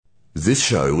This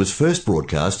show was first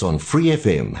broadcast on Free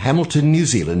FM, Hamilton, New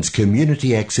Zealand's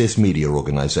community access media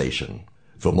organisation.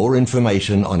 For more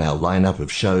information on our lineup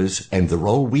of shows and the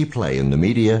role we play in the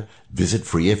media, visit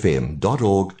freefm.org.nz.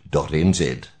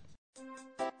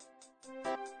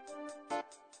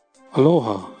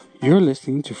 Aloha, you're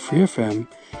listening to Free FM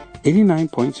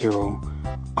 89.0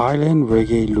 Island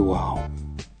Reggae Luau.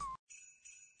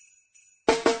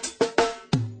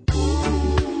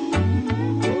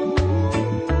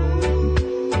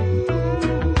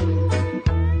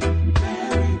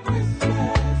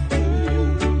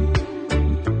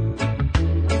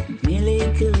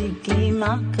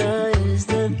 Maka is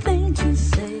the thing to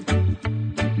say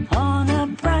on a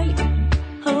bright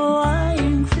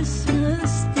Hawaiian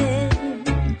Christmas day.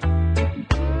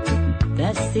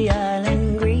 That's the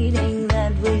island greeting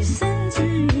that we send to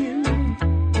you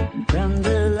from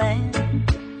the land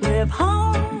where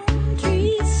palm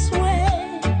trees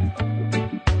sway.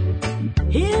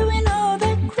 Here we know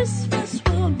that Christmas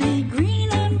will be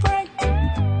green and bright.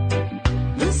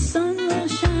 The sun will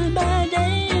shine by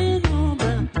day and all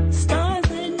the stars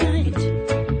at night.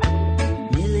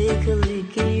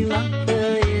 Milikaliki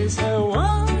Maka is a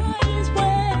wise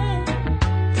way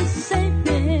to say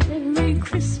Merry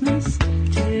Christmas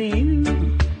to you.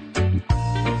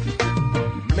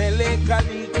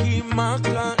 Milikaliki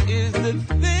Maka is the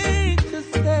thing to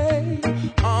say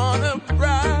on a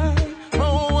bright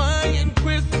Hawaiian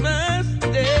Christmas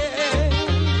day.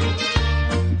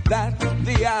 That's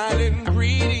the island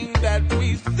greeting that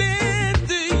we send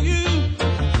to you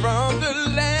from the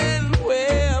land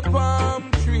where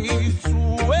palm trees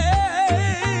sway.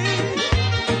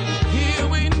 Here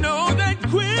we know that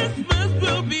Christmas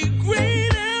will be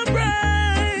green and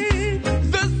bright.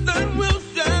 The sun will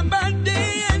shine by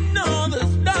day and all the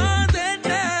stars at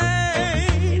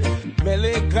night.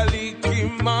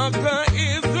 Melikaliki Maka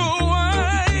is a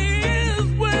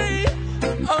wise way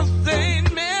of saying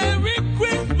Merry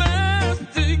Christmas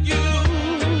to you.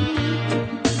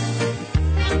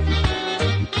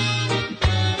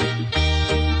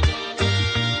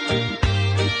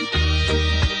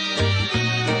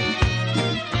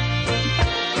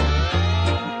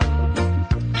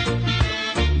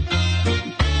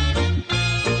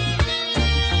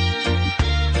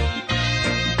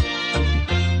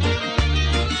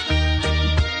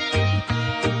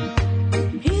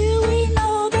 Here we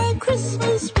know that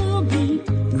Christmas will be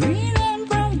green and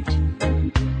bright.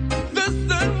 The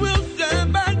sun will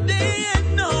shine by day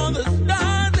and all the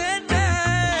stars at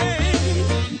night.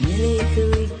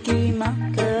 Milikaliki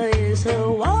Maka is a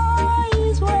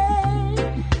wise way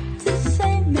to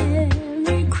say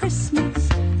Merry Christmas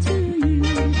to you.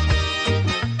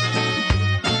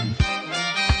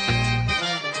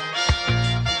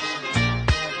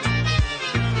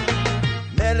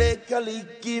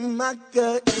 Melikaliki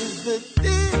Maka is the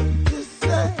thing to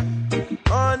say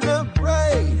on a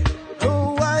bright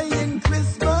Hawaiian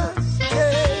Christmas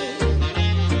day.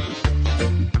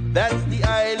 That's the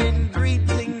island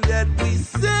greeting that we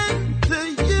send to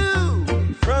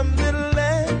you from the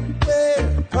land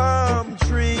where palm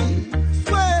trees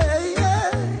sway.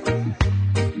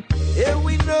 Here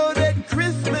we know that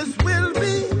Christmas will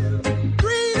be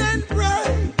green and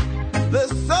bright. The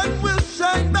sun will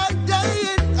shine by day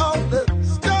and all the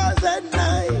stars at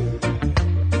night.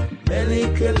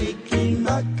 Melikaliki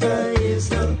Maka is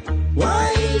the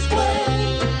wise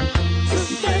way to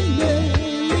say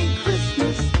Merry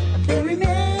Christmas, a very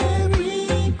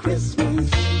Merry Christmas,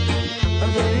 a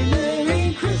very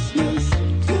Merry Christmas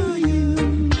to you.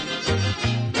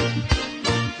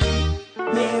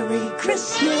 Merry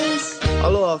Christmas.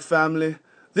 Aloha family,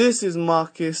 this is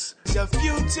Marcus. Your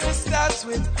future starts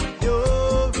with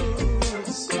your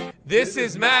roots. This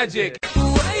is magic.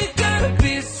 Why you gotta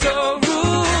be so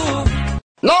rude?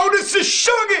 No, this is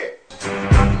Sugar!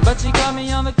 But she caught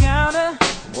me on the counter.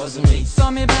 It wasn't me. Saw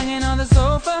me banging on the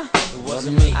sofa. It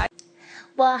wasn't me.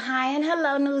 Well, hi and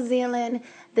hello, New Zealand.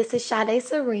 This is Sade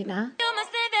Serena. You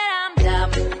must think that I'm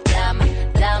dumb, dumb,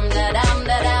 dumb, da, dum,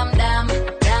 da, dum, dumb,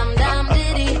 dumb, dumb,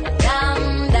 diddy,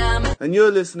 dumb, dumb. And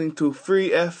you're listening to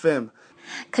Free FM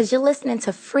Because you're listening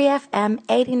to Free FM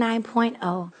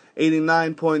 89.0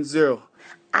 89.0,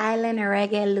 Island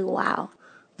Reggae Luau.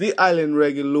 the Island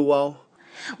Reggae Luau.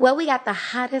 Well, we got the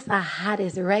hottest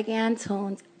reggae and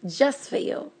tunes just for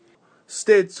you.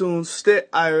 Stay tuned, stay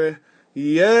irie.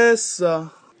 Yes,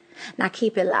 sir. Now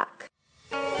keep it locked.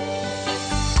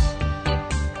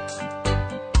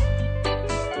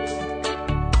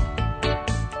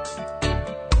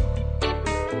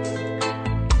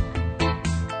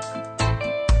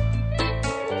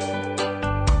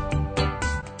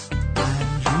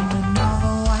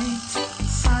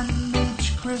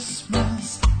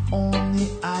 Christmas on the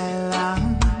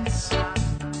islands.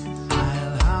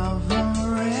 I'll have a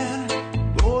red,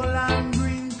 gold and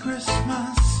green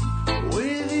Christmas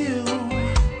with you.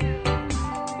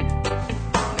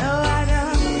 No, I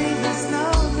don't need the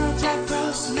snow, no Jack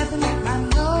Frost, nothing like my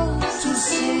nose to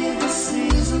see the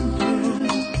season through.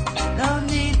 No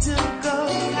need to go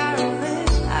caroling,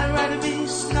 I'd rather be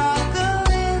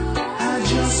snorkeling. I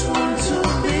just want to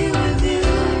be with you.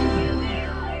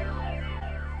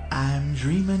 I'm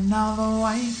dreaming of a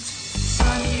white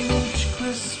sunny beach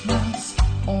Christmas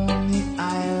on the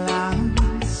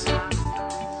islands.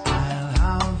 I'll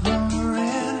have a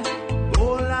red,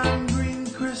 gold and green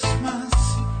Christmas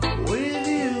with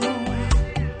you.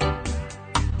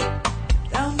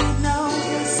 Don't need no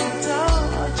mistletoe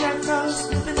or Jack Frost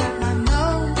sniffing at my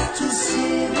nose to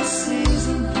see the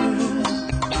season through.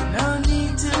 No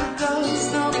need to go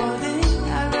snowboarding,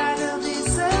 I'd rather be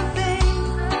surfing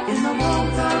in the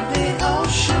warmth of the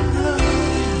ocean blue.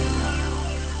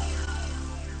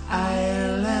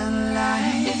 Island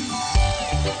life,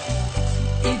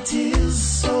 it is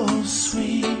so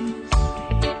sweet.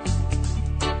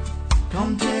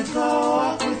 Come take a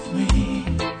walk with me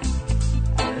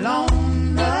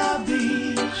along the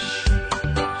beach.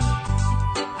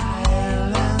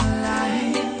 Island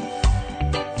life,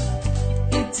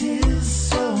 it is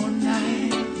so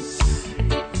nice.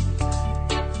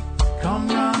 Come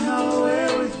run away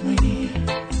with me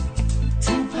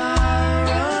to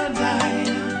paradise.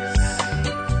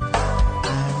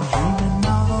 I'm dreaming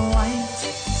of a white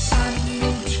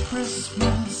sandwich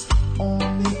Christmas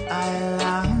on the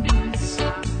islands.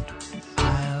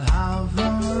 I'll have a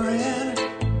red,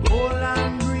 gold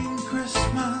and green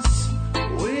Christmas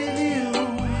with you.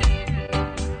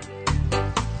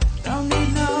 Don't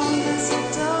need no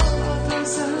mistletoe or throw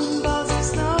some balls of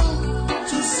snow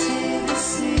to see the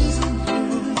season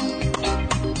through.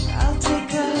 I'll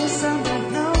take a sunburned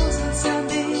nose and sand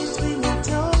between my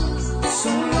toes, so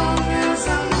long as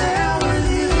I'm there with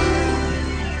you.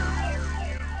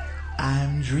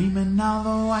 I'm dreaming of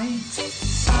a white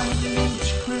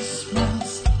sandwich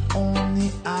Christmas on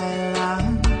the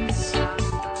islands.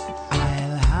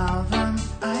 I'll have an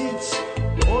ice,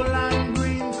 gold and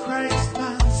green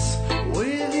Christmas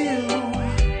with you.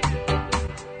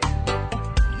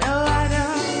 No, I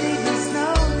don't need the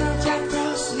snow, no Jack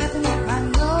Frost, nothing like my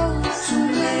nose to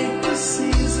make the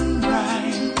season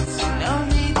bright. No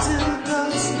need to go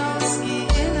snow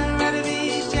skiing, I'd rather be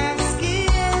jet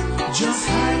skiing. Just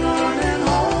hang on and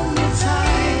hold me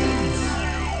tight.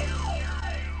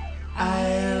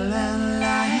 Island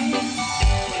life,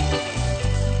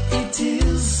 it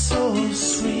is so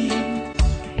sweet.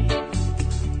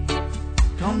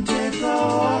 Come take a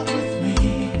walk with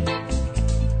me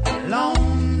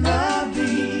along the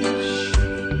beach.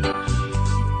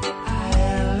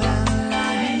 Island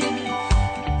life,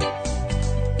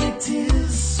 it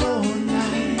is so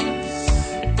nice.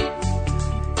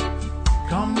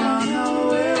 Come run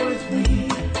away with me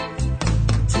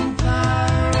to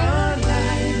paradise.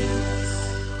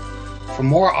 For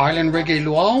more Island Reggae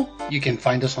Luau, you can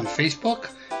find us on Facebook,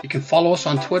 you can follow us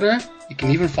on Twitter, you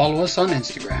can even follow us on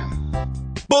Instagram.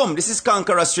 Boom, this is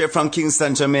Conqueror straight from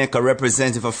Kingston, Jamaica,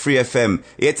 representing for Free FM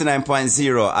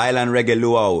 89.0 Island Reggae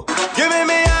Luau. Give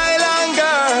me Island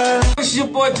girl. It's your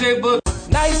boy J Book.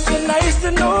 Nice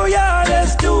to know ya,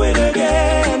 let's do it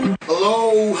again.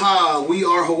 Aloha, we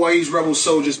are Hawaii's rebel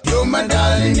soldiers. You're my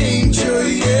darling angel,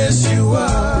 yes you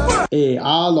are. Hey,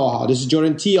 aloha, this is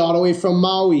Jordan T all the way from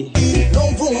Maui. No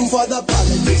room for the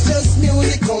politics, just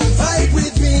music, come fight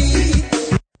with me.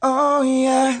 Oh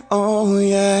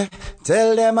yeah,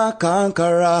 tell them a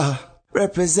conqueror,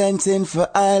 representing for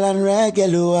Island Reggae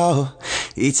Luau.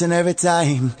 Each and every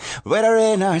time, whether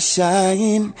rain or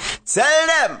shine, tell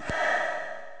them.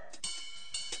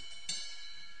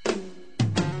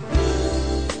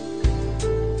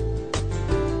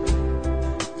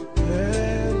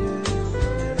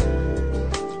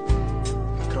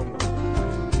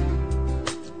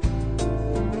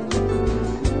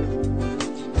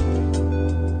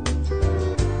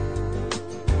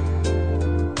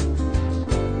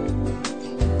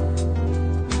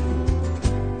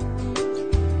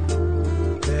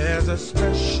 There's a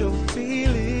special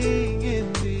feeling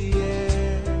in the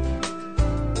air.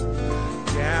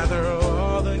 Gather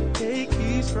all the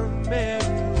keikis from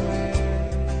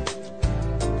everywhere.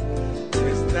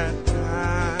 It's that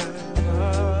time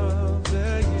of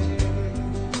the year.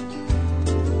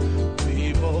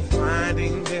 People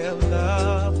finding their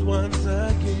loved ones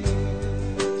again.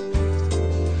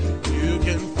 You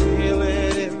can feel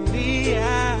it in the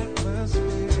atmosphere.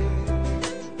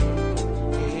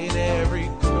 In every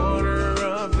corner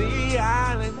of the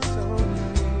island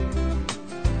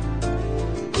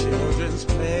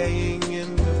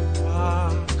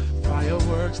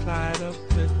fireworks light up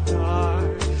the dark,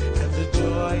 and the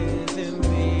joy is in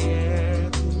the air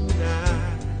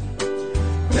tonight.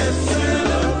 Let's celebrate.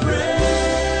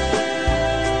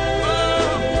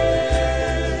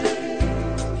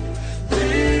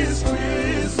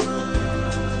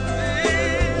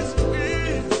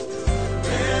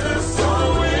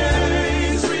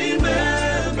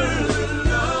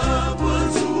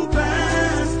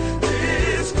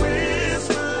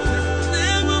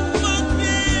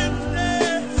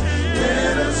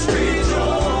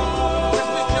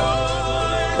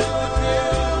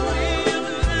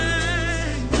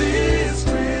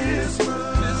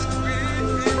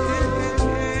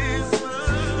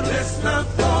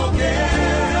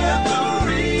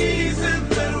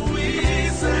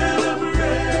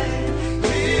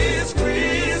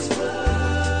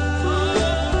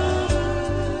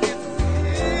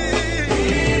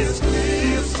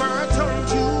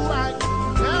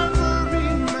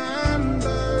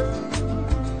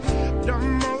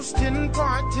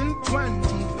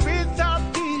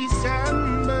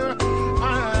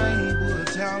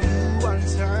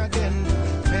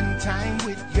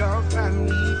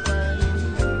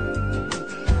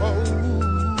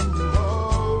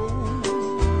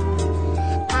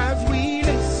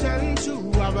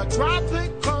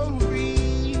 Tropical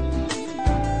breeze,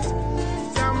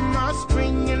 summer,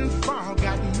 spring, and fall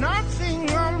got nothing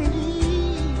on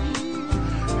me.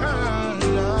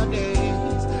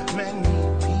 Holidays, many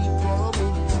people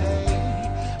will say,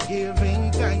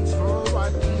 giving thanks for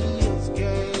what he has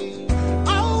gave.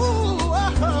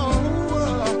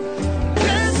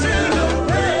 Let's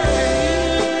celebrate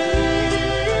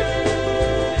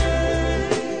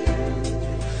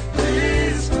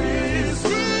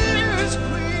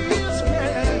this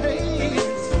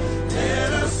Christmas.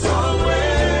 Let us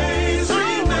always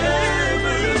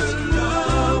remember the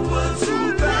loved ones who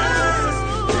passed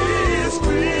this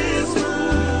Christmas.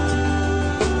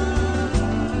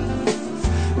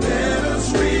 Let us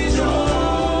rejoice.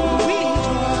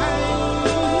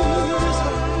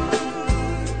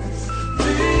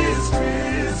 This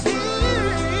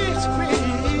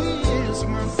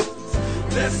Christmas.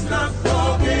 Let's not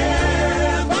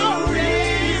forget the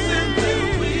reason that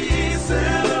we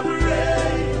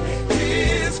celebrate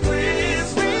this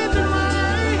Christmas.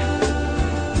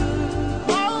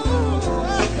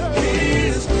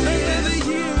 Another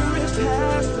year has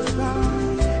passed us by,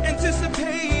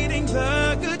 anticipating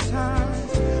the good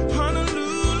times.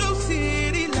 Honolulu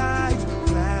city lights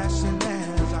flashing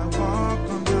as I walk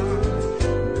on by.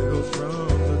 Bells from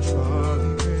the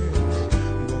trumpets,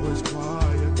 boys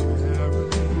quiet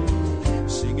caroling,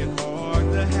 singing hark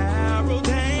the herald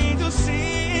angels sing.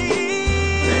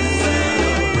 Let's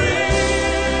celebrate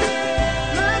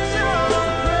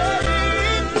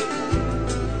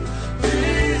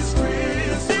this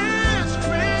Christmas.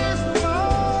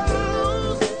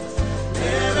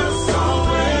 Let us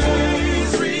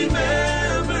always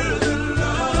remember the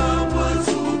loved ones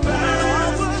who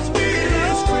passed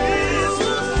this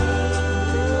Christmas.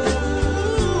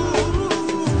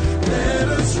 Let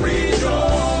us rejoice.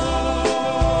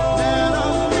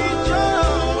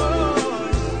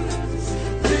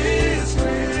 This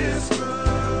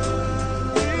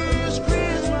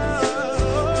Christmas.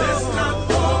 Let's not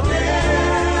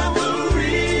forget the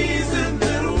reason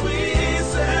that we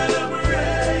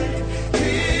celebrate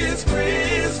this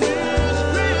Christmas.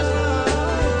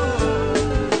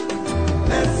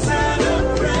 Let's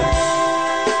celebrate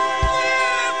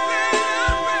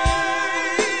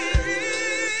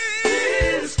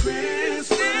this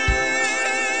Christmas.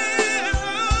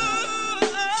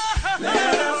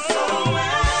 Let us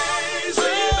always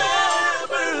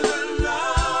remember the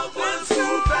loved ones who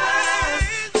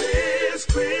passed this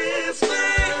Christmas.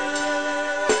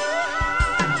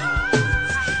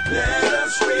 Let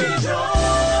us rejoice.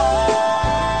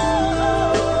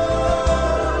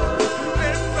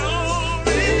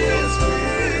 This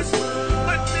Christmas.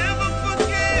 But never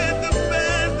forget the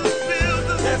band, the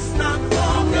builders. Let's not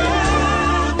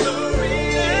forget the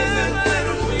reason that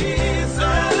we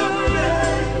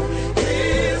celebrate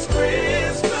this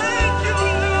Christmas. Thank you,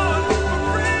 Lord, for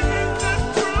bringing the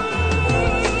truth.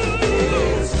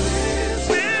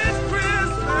 This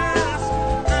Christmas,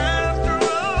 after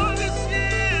all this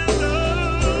year,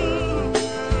 Lord,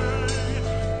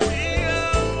 we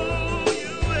owe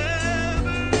you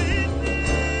everything.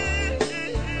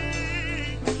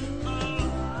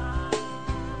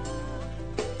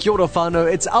 Kia ora whānau,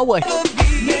 it's Awa.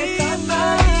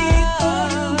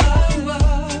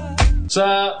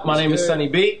 Sir, my name is Sunny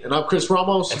B. And I'm Chris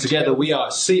Ramos. And together we are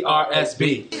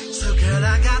CRSB.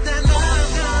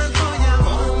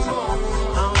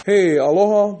 Hey,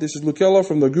 aloha. This is Lukela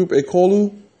from the group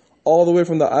Ekolu. all the way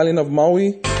from the island of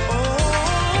Maui.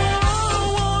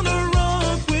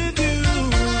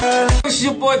 It's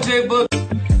your boy J Book.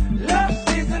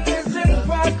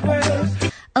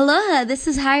 Aloha, this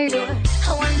is Hired. I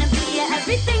wanna be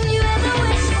everything you ever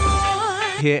wished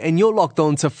for. Here, and you're locked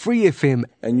on to Free FM.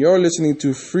 And you're listening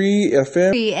to Free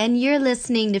FM. And you're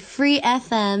listening to Free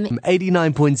FM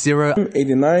 89.0.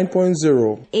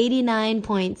 89.0.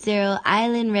 89.0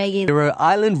 Island Reggae.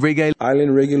 Island Reggae.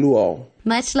 Island Reggae Luau.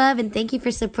 Much love and thank you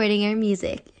for supporting our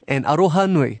music. And aroha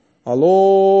nui.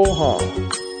 Aloha.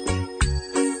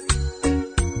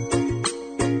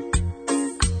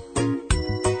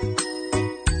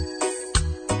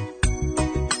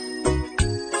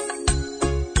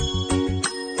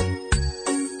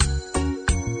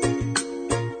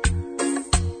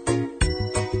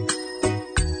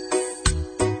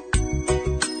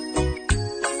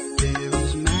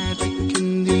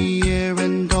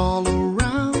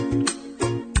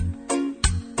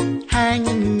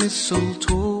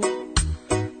 Mistletoe,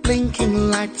 blinking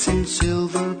lights and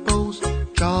silver bows.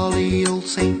 Jolly old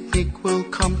Saint Nick will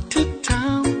come to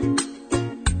town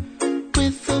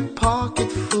with a pocket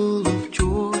full of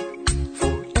joy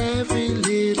for every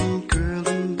little girl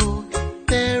and boy.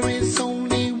 There is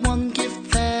only one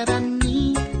gift that I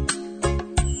need.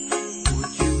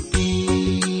 Would you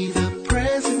be the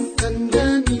present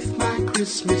underneath my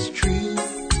Christmas tree?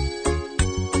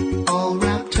 All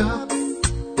wrapped up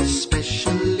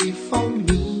especially for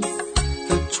me,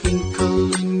 the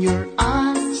twinkle in your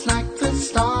eyes like the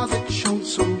star that shone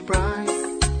so bright,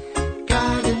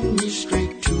 guiding me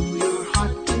straight to your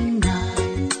heart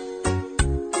tonight.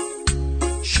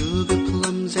 Sugar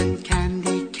plums and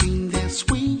candy cane, they're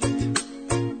sweet.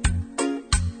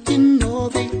 You know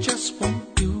they just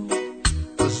won't do,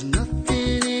 'cause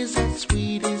nothing is as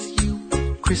sweet as you.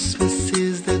 Christmas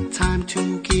is the time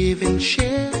to give and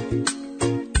share.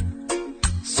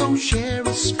 So share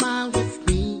a smile with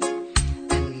me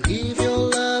and give your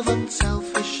love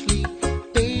unselfishly.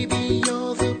 Baby,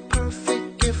 you're the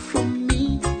perfect gift from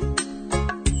me.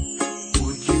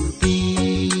 Would you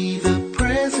be the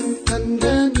present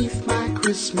underneath my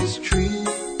Christmas tree?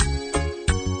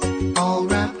 All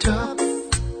wrapped up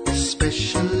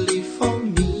especially for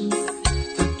me,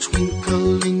 the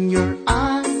twinkle in your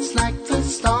eyes like the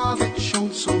star that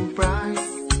shone so bright,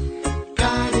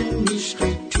 guiding me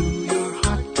straight to your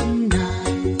heart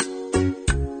tonight.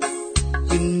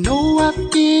 You know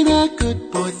I've been a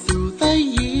good boy through the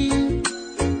year,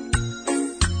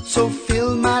 so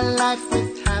fill my life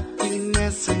with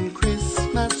happiness and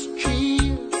Christmas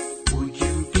cheer. Would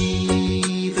you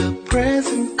be the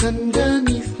present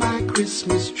underneath my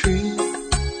Christmas tree?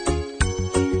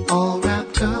 All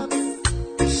wrapped up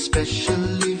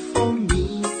especially for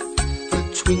me, the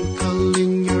twinkle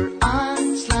in your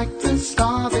eyes like the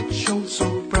star that shone so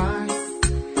bright,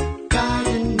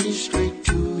 guiding me straight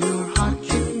to your heart.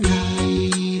 You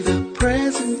be the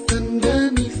present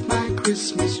underneath my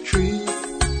Christmas tree.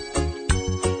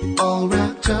 All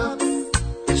wrapped up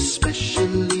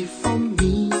especially for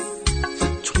me, the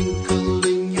twinkle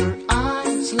in your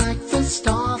eyes like the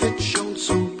star that shone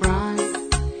so bright,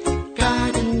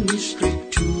 guiding me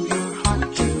straight to your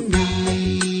heart. You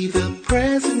be the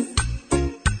present.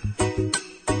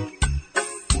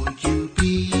 Would you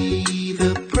be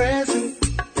the present?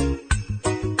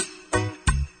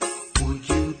 Would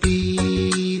you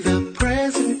be the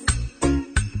present?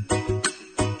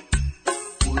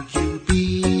 Would you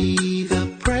be the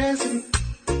present?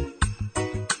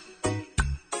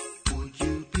 Would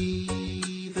you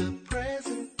be the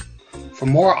present? For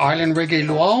more Island Reggae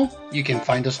Luau, you can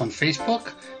find us on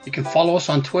Facebook, you can follow us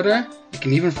on Twitter, you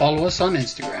can even follow us on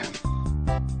Instagram.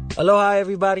 Aloha,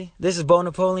 everybody. This is Bo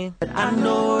Napoleon. I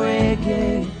know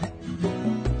reggae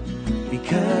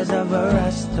because of a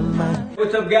Rastaman.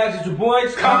 What's up, guys? It's your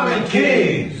boys, Common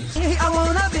Kings. I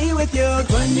wanna be with you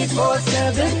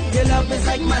 24/7. Your love is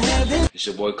like my heaven. It's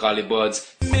your boy, Carly Buds.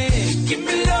 Give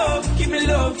me love, give me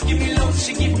love, give me love.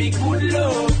 She give me good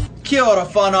love. Kia ora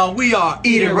whanau, we are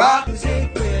Eat It Rock.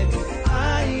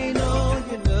 I know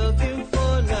you're looking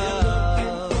for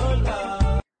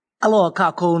love. Aloha,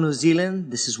 Kako, New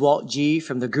Zealand. This is Walt G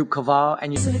from the group Kaval,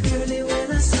 and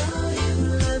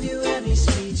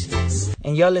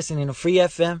you're listening to Free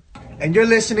FM. And you're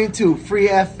listening to Free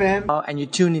FM. And you're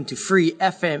tuned into Free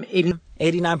FM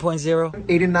 89.0.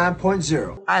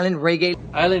 89.0. Island Reggae.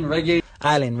 Island Reggae.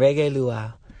 Island Reggae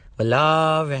Luau.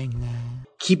 Well,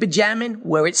 keep it jamming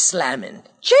where it's slamming.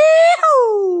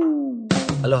 Chee-hoo!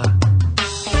 Aloha.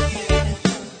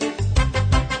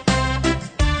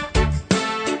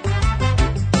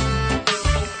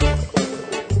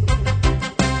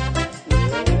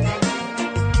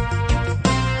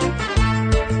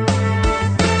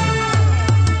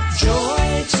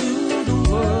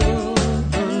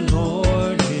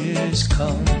 has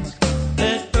come.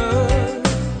 Let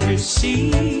earth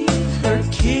receive her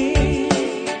King.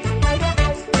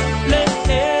 Let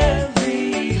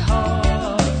every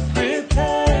heart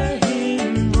prepare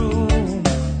him room.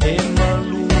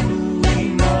 Emalulu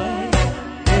imai,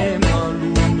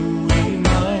 emalulu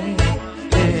imai,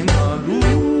 emalu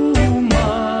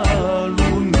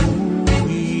malulu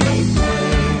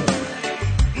imai.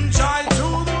 Joy to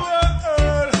the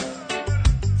world,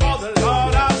 for the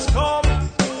Lord has come.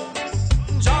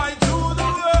 Joy to the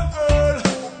world,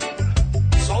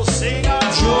 so sing out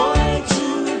Joy to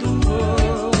the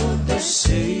world, the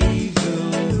Savior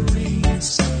reigns.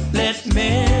 Let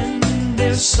men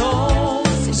their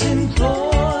songs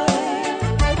employ,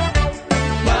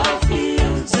 while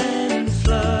fields and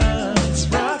floods,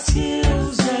 rocks,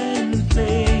 hills and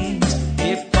plains.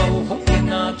 Epo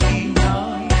ho'inakina,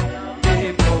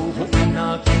 epo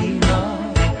ho'inakina,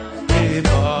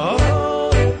 epo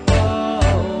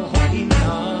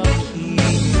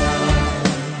ho'inakina.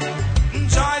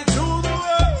 Joy to the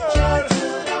world,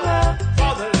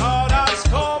 for the Lord has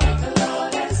come.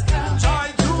 Joy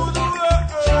to the world,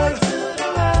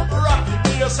 rock the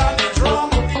bass and the drum.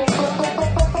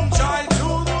 Joy to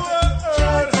the world,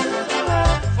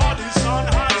 for the sun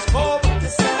has come.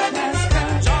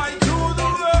 Joy to the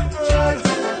world,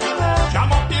 jam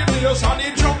up the bass and the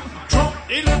drum. Drum,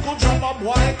 the little drummer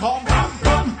boy come, bam,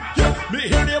 bam. Yeah, me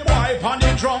hear the boy on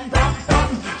the drum, bam, bam.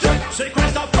 Yeah, say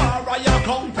Christopher, you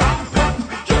come, bam, bam.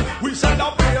 Yeah, we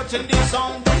celebrating this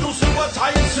song. You see what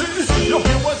I see, you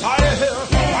hear what I hear.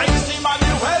 Christ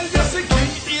Emmanuel, yes, the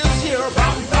King is here,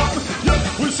 bam, bam. Yeah,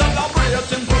 we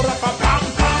celebrating, bam, bam,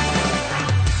 bam.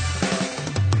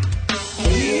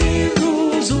 He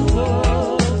rules the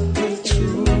world with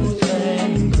truth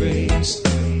and grace,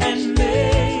 and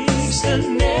makes the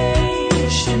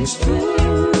nations prove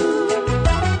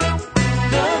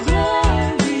the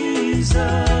glories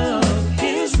of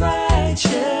his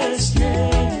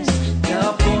righteousness.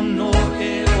 Yapono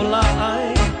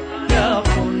eolai,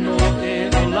 yapono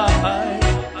eolai,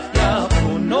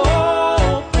 yapono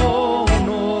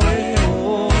pono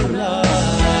eolai.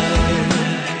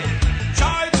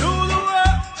 Joy to the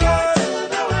world,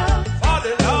 for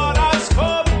the Lord has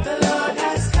come.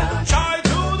 Joy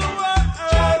to the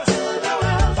world,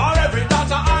 for every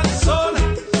daughter and son.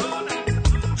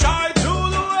 Joy to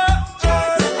the world,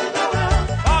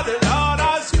 for the Lord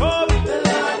has come.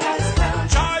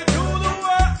 Joy to the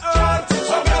world,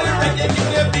 somebody reggae, give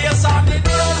the bass and the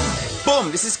drum. Boom,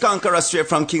 this is Conqueror straight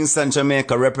from Kingston,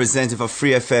 Jamaica, representing for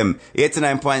Free FM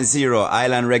 89.0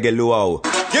 Island Reggae Luau.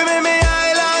 Give me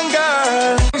Island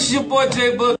girl. It's your boy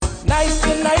J Book. Nice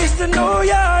to know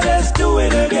ya. Let's do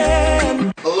it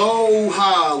again.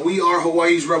 Aloha, we are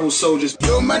Hawaii's rebel soldiers.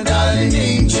 You're my darling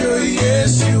angel,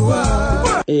 yes you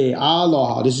are. Hey,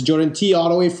 aloha. This is Jordan T all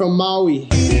the way from Maui.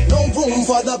 No room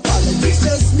for the politics,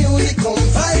 just music, come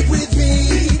vibe with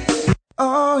me.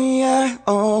 Oh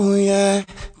yeah,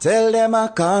 tell them a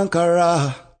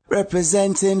conqueror,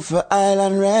 representing for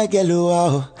Island Reggae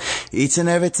Luau. Each and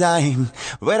every time,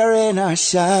 whether rain or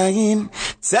shine,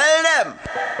 tell them.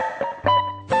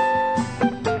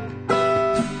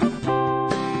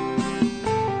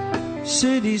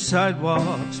 City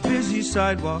sidewalks, busy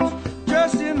sidewalks,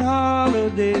 dressed in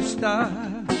holiday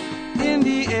style. In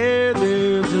the air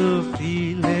there's a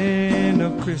feeling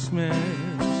of Christmas.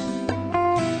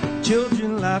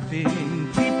 Children laughing,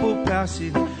 people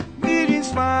passing, meeting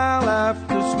smile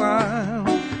after smile.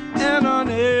 And on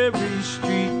every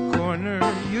street corner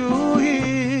you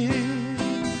hear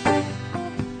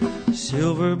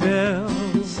silver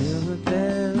bells, silver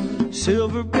bells,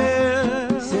 silver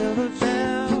bells, silver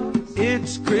bells.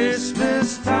 It's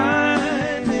Christmas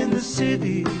time in the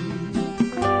city.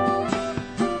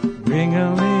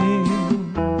 Ring-a-ling,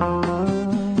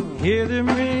 hear them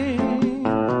ring.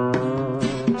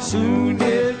 Soon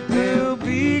it will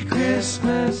be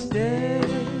Christmas Day.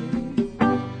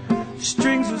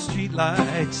 Strings of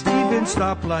streetlights, even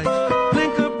stoplights,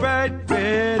 blink of bright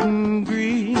red and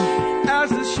green as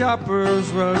the shoppers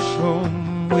rush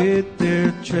home with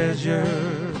their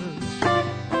treasures.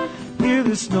 Hear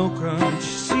the snow crunch,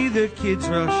 see the kids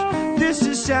rush. This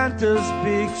is Santa's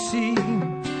big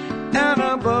scene. And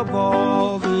above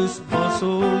all this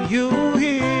bustle you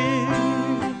hear,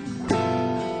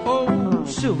 oh,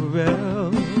 silver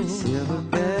bells, silver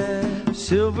bells,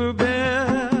 silver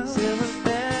bells, silver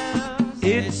bells.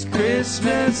 It's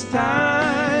Christmas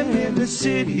time in the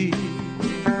city.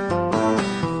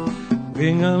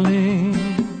 Ring-a-ling,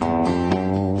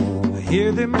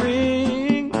 hear them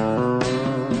ring.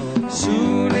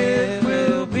 Soon it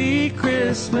will be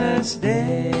Christmas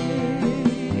Day.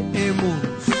 It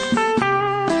moves.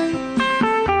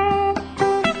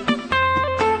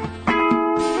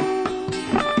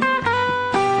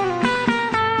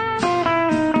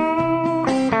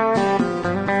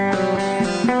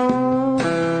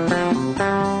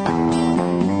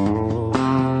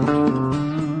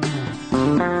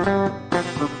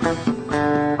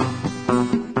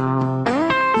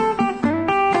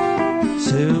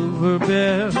 Silver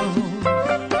bell,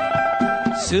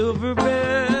 silver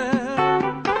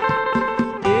bell,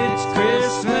 it's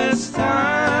Christmas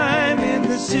time in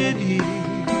the city.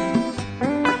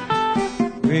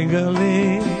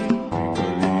 Ring-a-ling,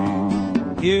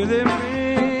 hear them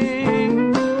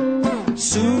ring.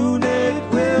 Soon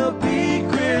it will be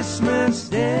Christmas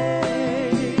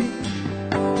Day.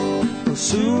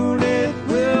 Soon it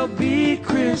will be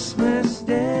Christmas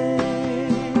Day.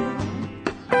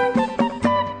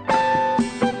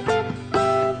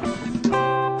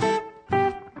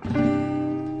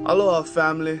 Aloha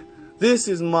family, this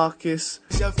is Marcus.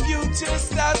 Your future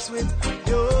starts with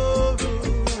your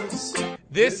roots.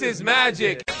 This is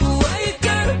Magic. Why you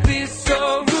gotta be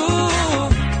so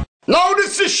rude? No,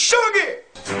 this is Sugar.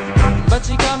 But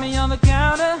she caught me on the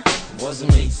counter.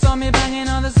 Wasn't me. Saw me banging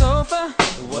on the sofa.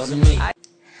 It wasn't me.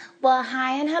 Well,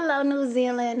 hi and hello, New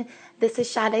Zealand. This is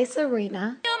Sade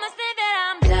Serena. You must think that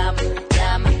I'm dumb,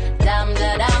 dumb, dumb,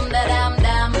 da dum, da dum,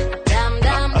 dumb, dumb,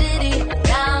 dumb, diddy,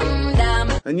 dumb, dumb.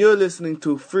 And you're listening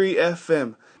to Free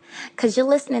FM Because you're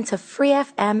listening to Free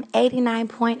FM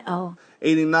 89.0,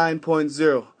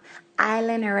 89.0,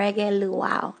 Island Reggae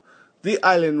Luau. the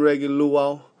Island Reggae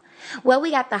Luau. Well, we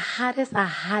got the hottest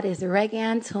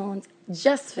reggae tunes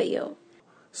just for you.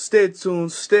 Stay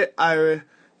tuned, stay irie.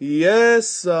 Yes,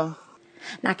 sir.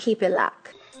 Now keep it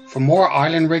locked. For more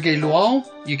Island Reggae Luau,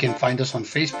 you can find us on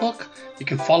Facebook, you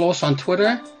can follow us on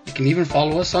Twitter, you can even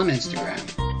follow us on Instagram.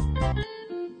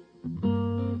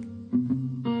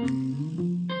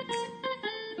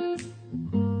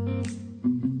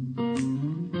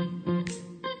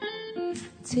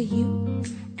 To you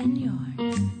and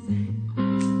yours.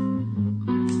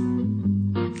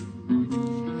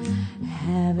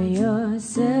 Have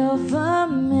yourself a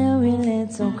merry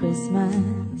little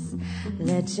Christmas.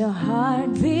 Let your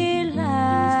heart be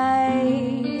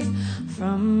light.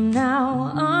 From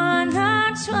now on,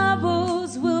 our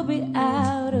troubles will be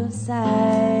out of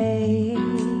sight.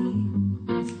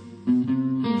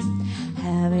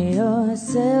 Have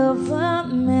yourself a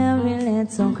merry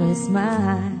little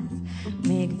Christmas.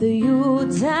 Make the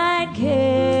Yuletide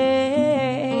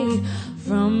cake.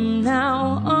 From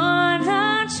now on,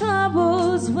 our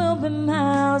troubles will be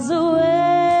miles away.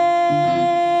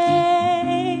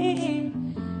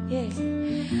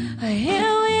 Yeah.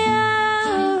 Here we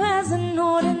are as in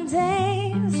olden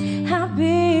days,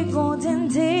 happy golden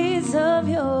days of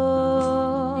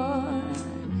yore.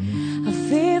 Our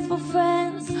faithful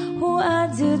friends who are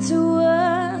dear to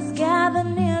us gather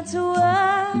near to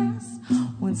us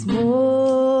once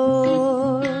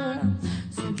more.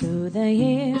 So through the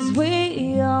years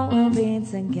we all will be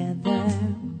together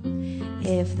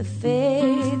if the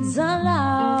fates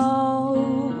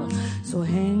allow. So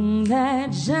hang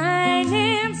that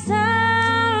shining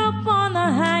star upon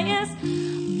the highest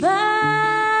bough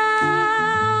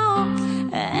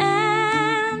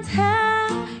and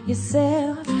have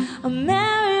yourself a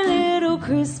merry little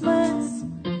Christmas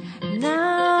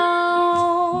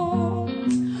now.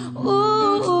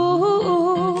 Ooh,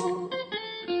 ooh,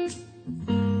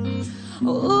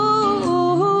 ooh,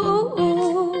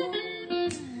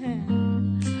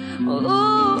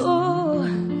 ooh,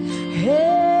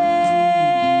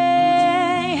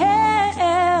 hey,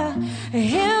 hey,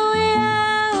 here we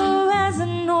are as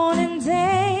in olden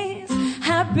days,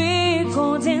 happy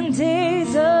golden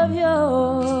days of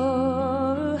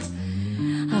yore.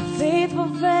 Our faithful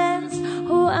friends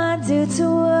who are dear to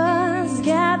us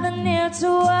gather near to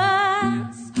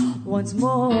us once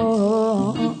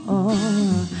more.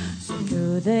 So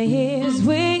through the years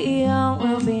we all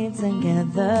will be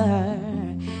together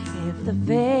if the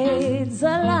fates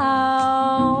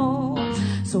allow.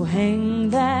 So hang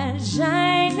that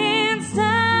shining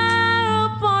star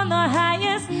upon the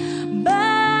highest bough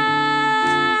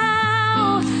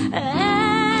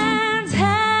and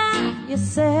have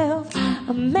yourself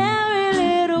a merry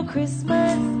little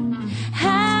Christmas.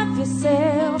 Have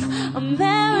yourself a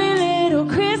merry little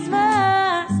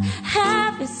Christmas.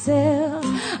 Have yourself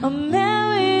a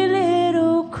merry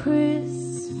little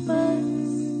Christmas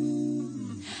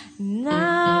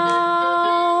now.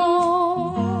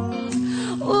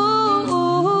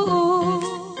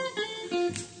 Ooh,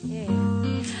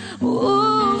 yeah. Ooh,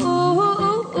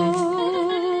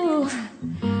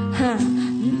 huh.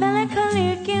 Melancholy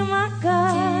Kimaka.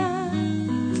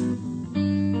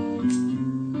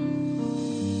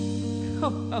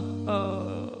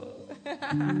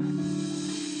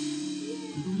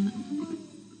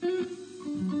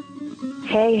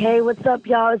 Hey, what's up,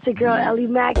 y'all? It's your girl, Ellie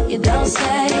Mack. You don't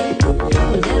say,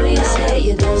 whatever you say,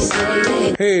 you don't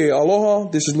say. Hey, aloha,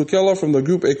 this is Lukella from the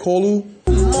group Ekolu.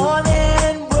 More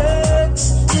than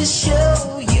words to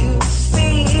show you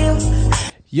feel.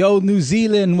 Yo, New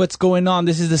Zealand, what's going on?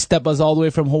 This is the Steppers all the way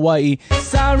from Hawaii.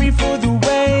 Sorry for the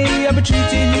way I've been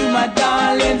treating you, my darling.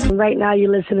 Right now,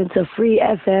 you're listening to Free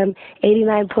FM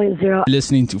 89.0.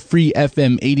 Listening to Free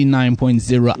FM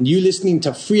 89.0. You listening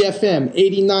to Free FM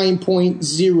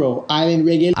 89.0. Island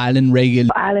Reggae. Island Reggae.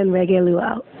 Island Reggae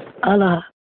Luau. Aloha.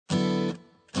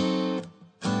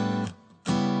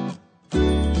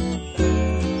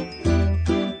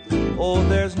 Oh,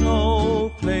 there's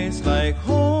no place like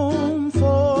home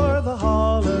for the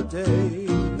holidays.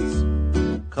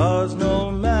 'Cause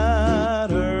no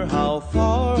matter how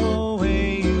far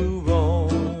away you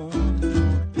roam,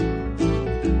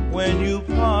 when you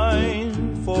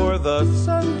pine for the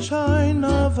sunshine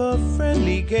of a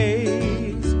friendly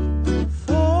gaze,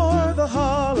 for the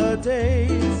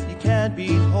holidays you can't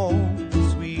beat home,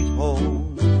 sweet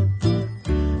home.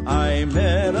 I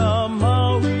met a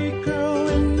Maori girl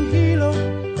in Hilo,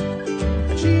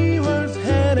 and she was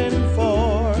heading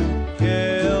for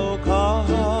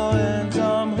Keokaha and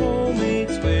some homemade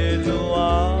squid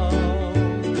luau.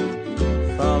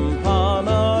 From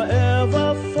Pana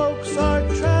Eva, folks are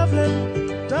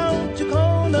traveling down to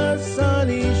Kona's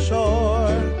sunny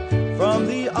shore. From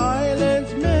the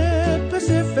island's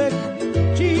mid-Pacific,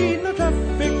 gee, no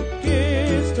traffic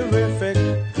is terrific.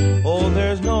 Oh,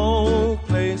 there's no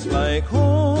place like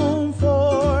home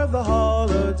for the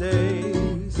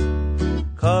holidays.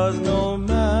 'Cause no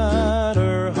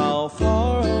matter how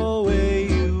far away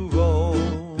you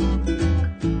roam,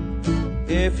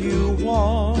 if you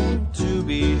want to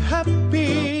be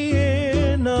happy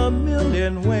in a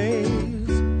million ways,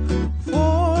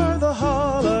 for the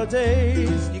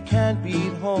holidays you can't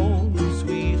beat home,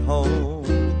 sweet home.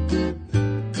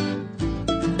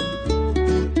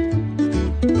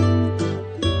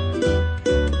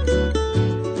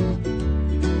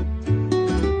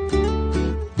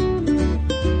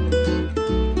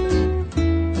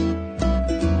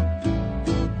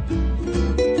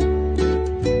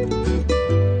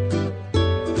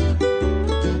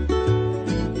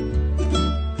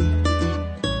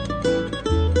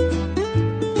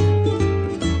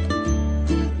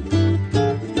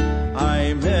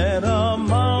 I met a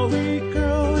Maori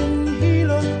girl in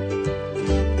Hilo,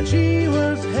 and she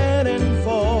was heading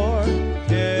for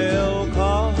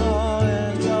Keokaha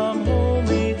and some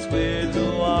homemade squid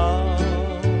luau.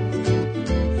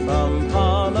 From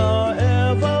Pana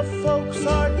Eva, folks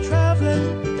are traveling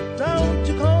down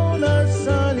to Kona's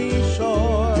sunny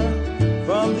shore.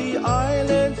 From the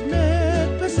island's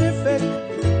mid-Pacific,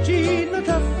 gee, no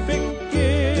traffic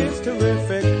is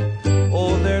terrific.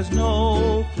 Oh, there's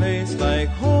no place like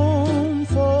home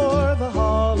for the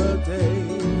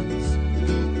holidays.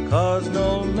 'Cause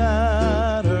no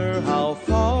matter how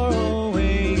far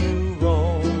away you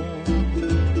roam,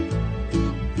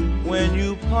 when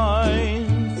you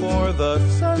pine for the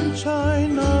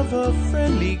sunshine of a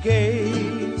friendly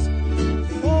gaze,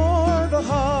 for the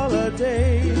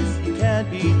holidays you can't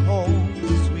beat home,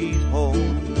 sweet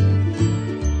home.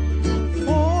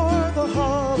 For the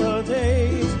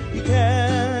holidays you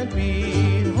can't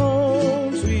beat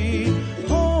home, sweet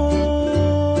home.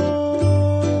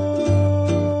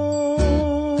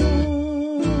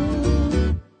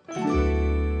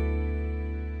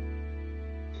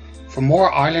 For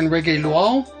more Island Reggae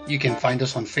Luau, you can find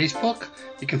us on Facebook,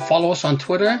 you can follow us on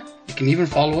Twitter, you can even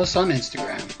follow us on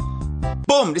Instagram.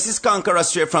 Boom, this is Conqueror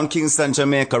straight from Kingston,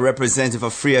 Jamaica, representing for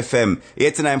Free FM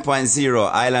 89.0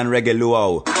 Island Reggae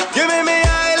Luau. Give me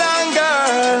island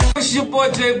girl. It's your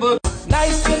boy J Book.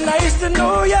 Nice to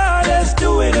know ya. Let's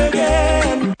do it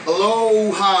again.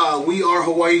 Aloha, we are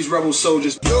Hawaii's rebel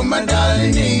soldiers. You're my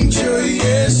darling angel,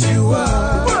 yes you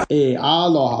are. Hey,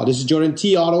 aloha. This is Jordan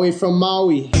T all the way from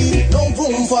Maui. No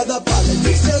room for the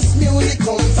politics, just music,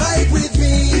 come vibe with me.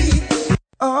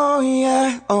 Oh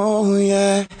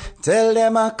yeah, tell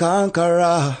them a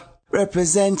conqueror,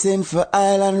 representing for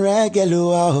Island Reggae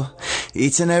Luau.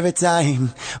 Each and every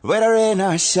time, whether rain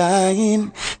or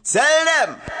shine, tell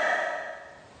them.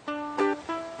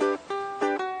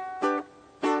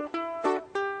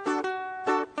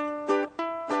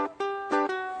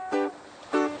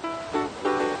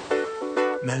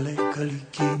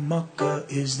 Melekaliki maka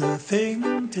is the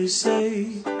thing to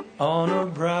say on a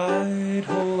bright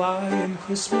Hawaiian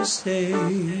Christmas day.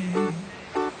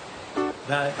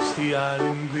 That's the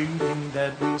island greeting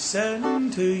that we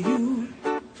send to you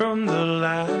from the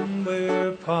land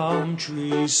where palm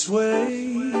trees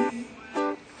sway.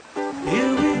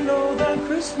 Here we know that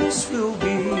Christmas will be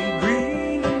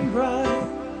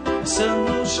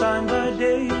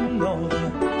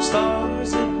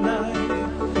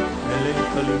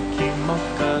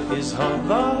is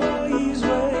Hawaii's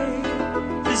way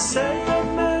to say a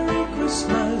Merry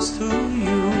Christmas to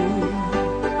you.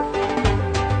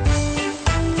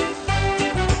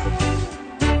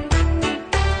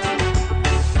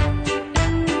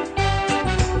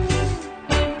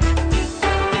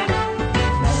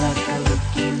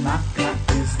 Maka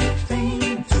is the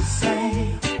thing to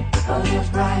say on a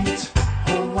bright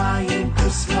Hawaiian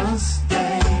Christmas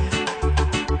day.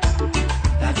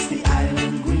 That's the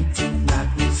island greeting that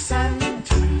we send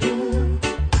to you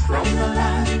from the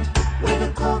land where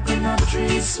the coconut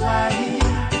trees sway.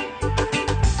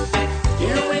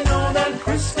 Here we know that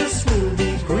Christmas will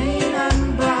be green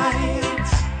and bright,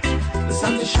 the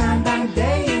sun to shine by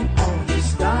day and all the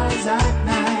stars at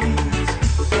night.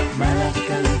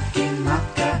 Malakaliki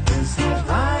Maka is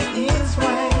Hawaii's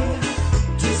way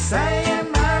to say a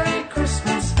Merry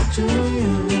Christmas to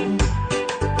you.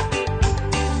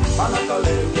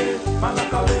 Malakaleke,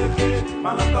 malakaleke,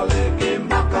 malakaleke,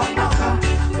 maka maka.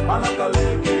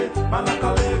 Malakaleke,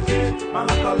 malakaleke,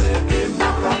 malakaleke,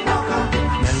 maka maka.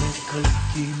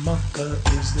 Melakaliki Maka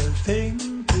is the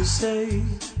thing to say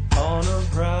on a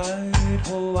bright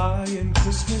Hawaiian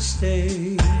Christmas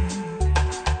day.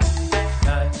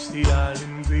 That's the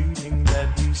island greeting that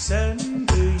we send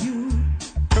to you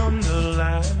from the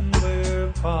land where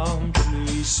palm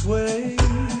trees sway.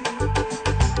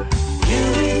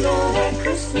 Here we know that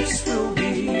Christmas will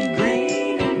be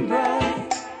green and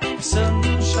bright, the sun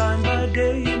will shine by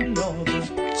day and all the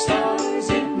stars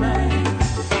at night.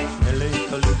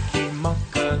 Melakaliki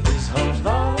Maka is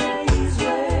Hawaii's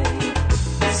way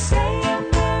to say a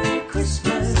Merry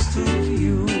Christmas to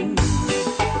you.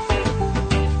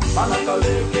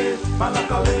 Malakaleke,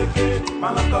 malakaleke,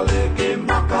 malakaleke,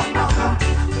 maka maka.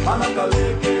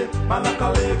 Malakaleke,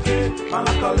 malakaleke,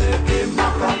 malakaleke,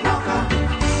 maka maka.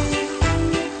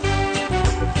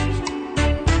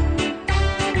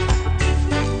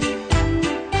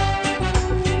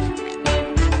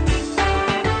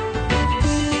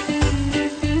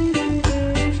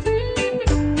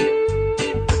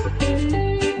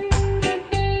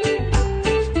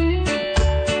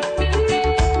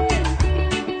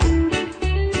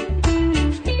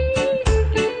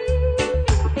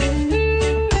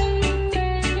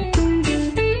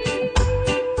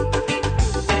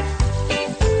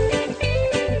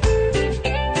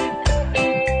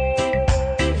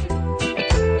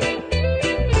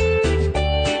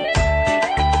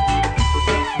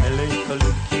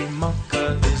 Melakaliki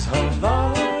Maka is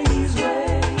Hawaii's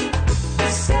way to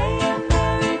say a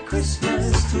Merry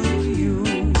Christmas to you.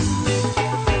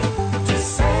 To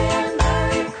say a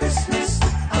Merry Christmas,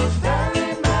 a very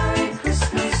Merry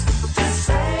Christmas. To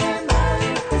say a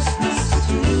Merry Christmas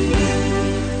to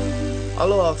you.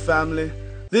 Aloha family,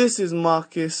 this is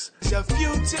Marcus. Your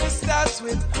future starts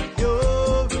with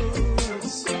your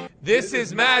rules. This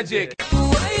is magic.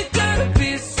 Why you gotta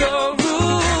be so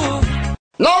rude?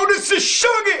 No, this is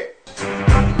Sugar.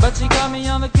 But she got me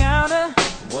on the counter.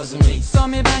 Wasn't me. Saw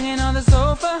me banging on the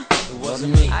sofa. It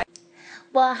wasn't me.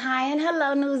 Well, hi and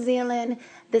hello, New Zealand.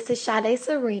 This is Sade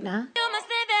Serena. You must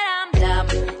say that I'm dum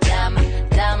dum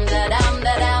dum da dum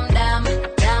da dum dum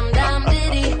dum dum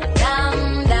diddy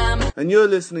dum dum. And you're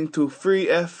listening to Free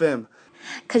FM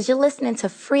Because you're listening to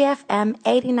Free FM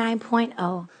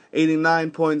 89.0,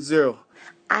 89.0,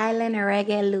 Island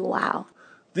Reggae Luau.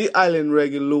 the Island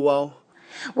Reggae Luau.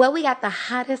 Well, we got the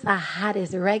hottest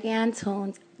reggae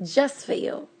tunes just for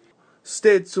you.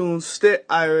 Stay tuned, stay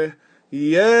irie.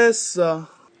 Yes, sir.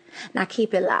 Now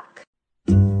keep it locked.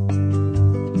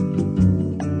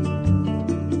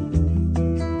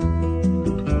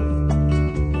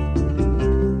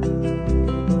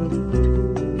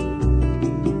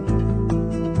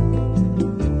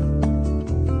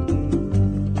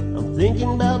 I'm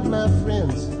thinking about my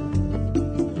friends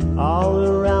all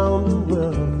around the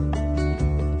world,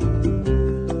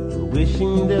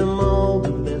 wishing them all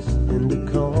the best in the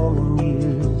coming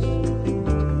years.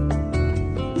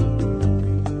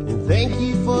 And thank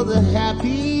you for the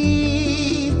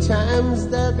happy times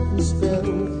that we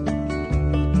spent.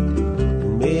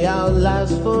 May our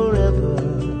lives forever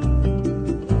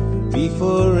be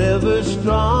forever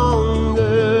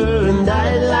stronger. And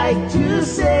I'd like to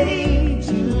say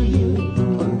to you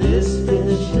on this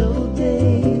special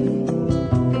day,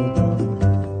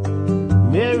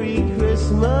 Merry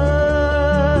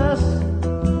Christmas,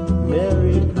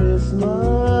 Merry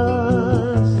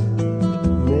Christmas,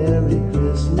 Merry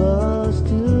Christmas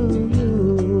to you.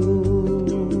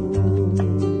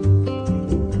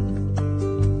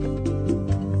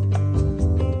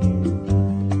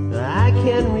 I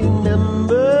can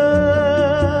remember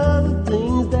the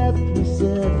things that we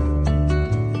said,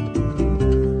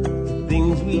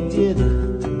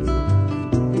 appreciated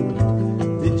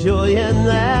the joy and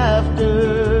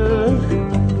laughter,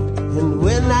 and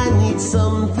when I need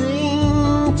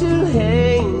something to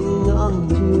hang on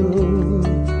to,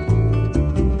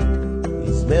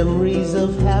 these memories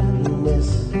of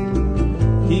happiness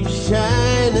keep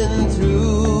shining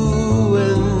through.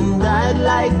 And I'd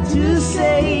like to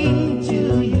say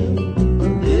to you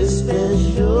on this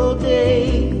special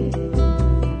day,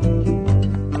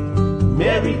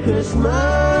 Merry Christmas,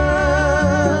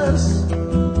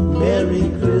 Merry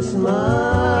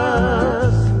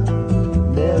Christmas,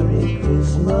 Merry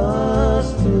Christmas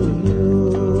to you.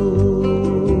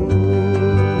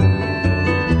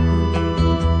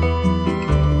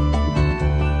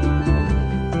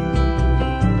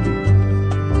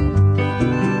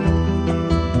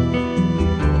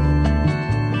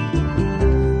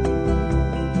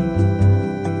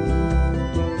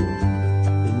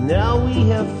 And now we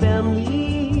have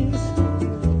families,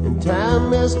 and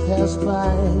time has passed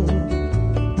by.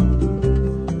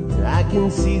 I can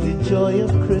see the joy of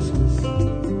Christmas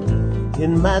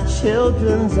in my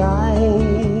children's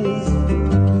eyes.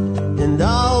 And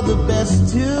all the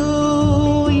best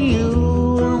to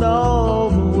you and all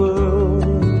the world.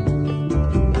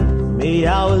 May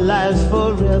our lives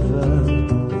forever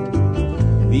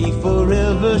be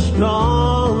forever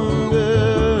stronger.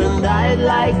 And I'd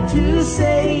like to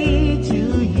say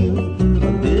to you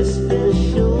on this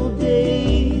special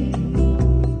day,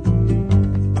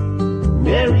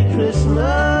 Merry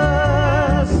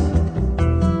Christmas,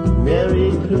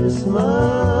 Merry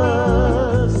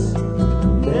Christmas,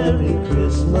 Merry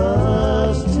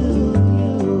Christmas to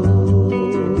you.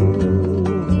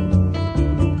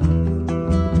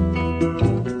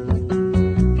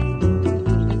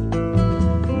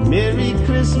 Merry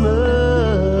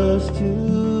Christmas to you.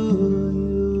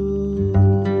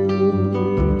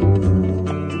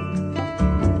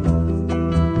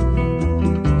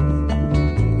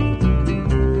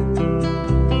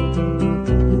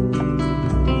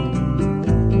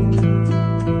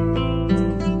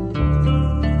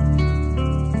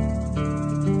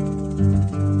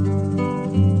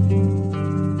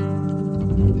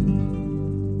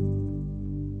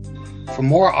 For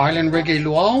more Island Reggae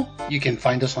Luau, you can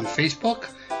find us on Facebook,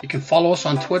 you can follow us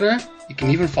on Twitter, you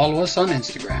can even follow us on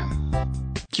Instagram.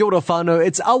 Kia ora whānau,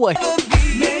 it's Awa.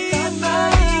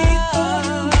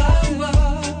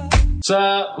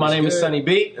 Sir, my name is Sunny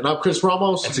B. And I'm Chris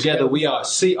Ramos. And together we are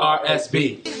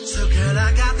CRSB.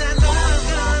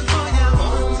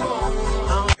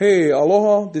 Hey,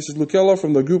 aloha, this is Luciella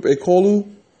from the group Ekolu,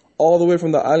 all the way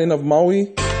from the island of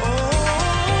Maui.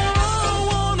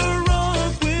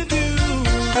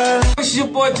 It's your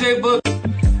boy J Book.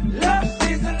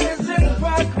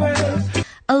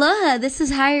 Aloha, this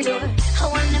is Hired. I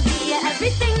wanna be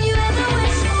everything you ever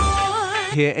wished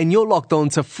for. Here, and you're locked on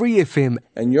to Free FM.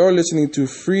 And you're listening to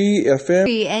Free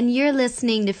FM. And you're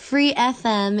listening to Free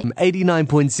FM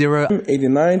 89.0.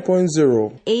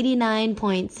 89.0.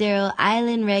 89.0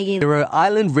 Island Reggae.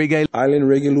 Island Reggae. Island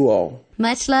Reggae Luau.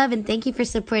 Much love and thank you for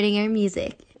supporting our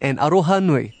music. And aroha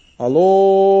nui.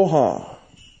 Aloha.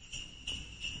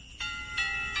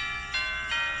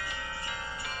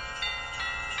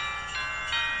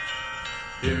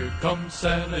 Here comes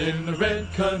Santa in a red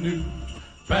canoe,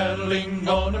 paddling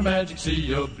on a magic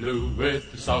sea of blue,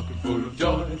 with a stocking full of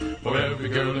joy for every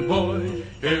girl and boy.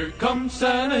 Here comes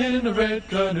Santa in a red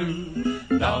canoe,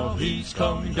 now he's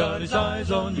coming, got his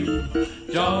eyes on you.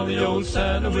 Jolly old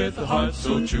Santa with a heart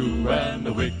so true, and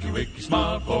a wicky wicky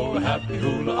smile for a happy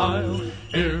hula isle.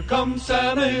 Here comes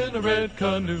Santa in a red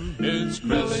canoe, it's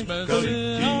Christmas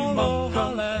in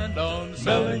Holland on the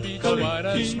sunny beach, white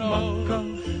as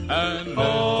snow. And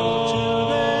oh,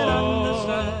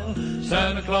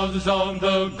 Santa Claus is on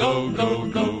the go, go,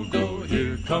 go, go.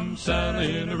 Here comes Santa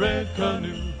in a red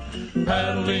canoe,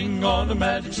 paddling on the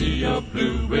magic sea of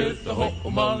blue, with the ho,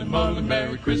 Molly, Molly,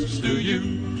 Merry Christmas to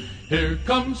you. Here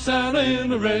comes Santa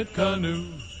in a red canoe.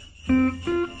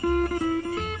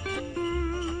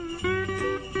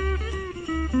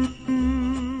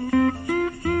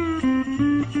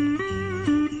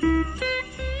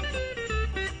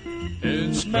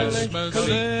 It's Christmas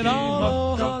in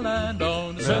Holland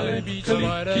on the sunny beach,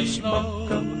 white as snow.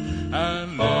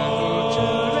 And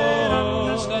never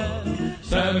understand,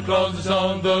 Santa Claus is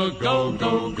on the go,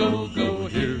 go, go, go.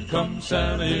 Here comes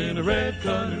Santa in a red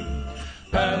canoe,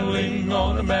 paddling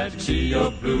on a magic sea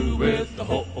of blue, with the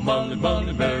ho, Molly,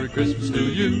 Molly, Merry Christmas to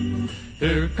you.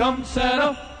 Here comes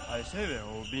Santa. I say there,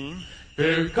 old bean.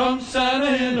 Here comes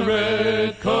Santa in a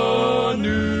red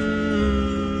canoe.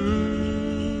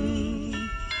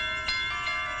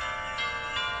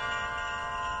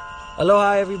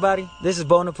 Aloha, everybody. This is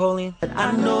Bo Napoleon.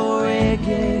 I know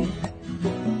reggae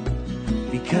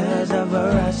because of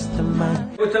a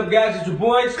Rastaman. What's up, guys? It's your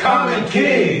boys, Common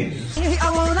Kings.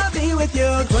 I wanna be with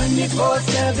you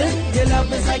 24/7. Your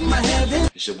love is like my heaven.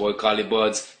 It's your boy, Carly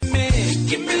Buds. Man,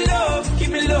 give me love, give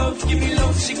me love, give me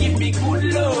love. She give me good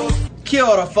love. Kia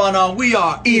ora whānau, we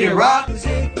are Eat It Rock.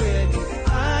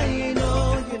 I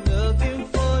know you're looking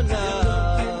for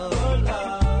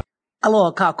love.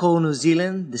 Aloha, Kako, New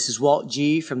Zealand. This is Walt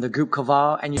G from the group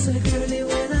Kaval, and you're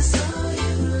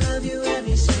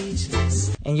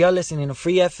listening to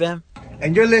Free FM.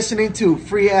 And you're listening to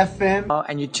Free FM.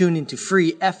 And you're tuned into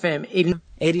Free FM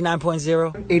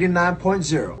 89.0.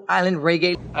 89.0. Island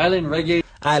Reggae. Island Reggae.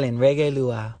 Island Reggae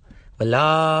Luau.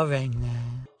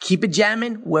 Keep it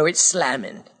jamming where it's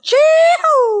slamming.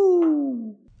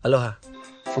 Chee-hoo! Aloha.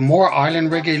 For more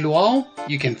Island Reggae Luau,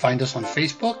 you can find us on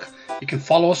Facebook. You can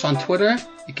follow us on Twitter.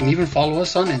 You can even follow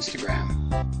us on Instagram.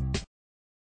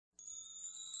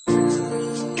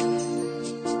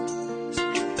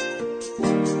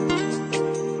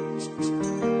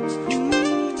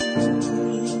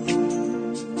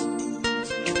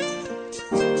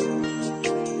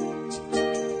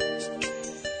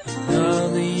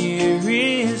 Another year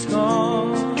is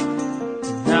gone.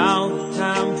 Now the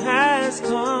time has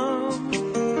come.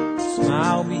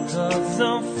 Smile because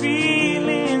of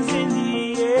feelings in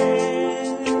the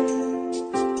air.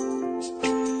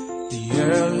 The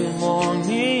early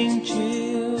morning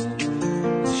chill.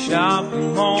 The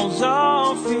shopping malls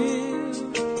are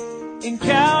filled. And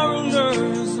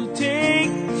carolers will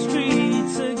take the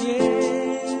streets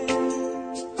again.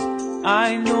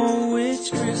 I know it's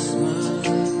Christmas,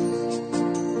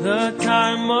 the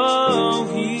time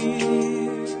of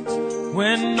year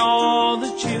when all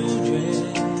the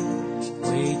children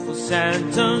wait for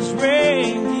Santa's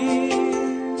reindeer,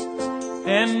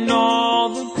 and all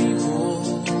the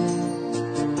people,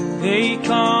 they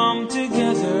come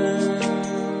together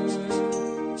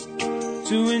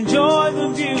to enjoy the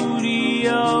beauty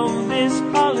of this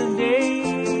holiday,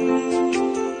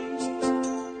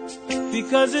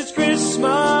 because it's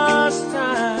Christmas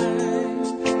time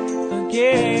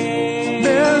again.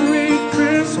 Merry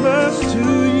Christmas to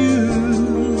you.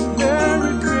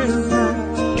 Merry Christmas.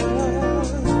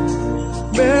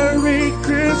 Merry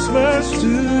Christmas to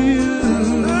you.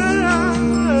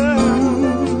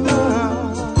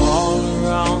 All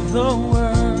around the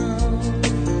world,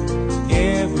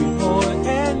 every boy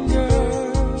and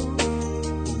girl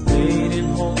wait in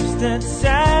hopes that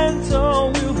Santa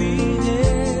will be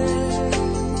there.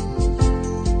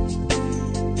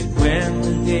 And when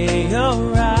the day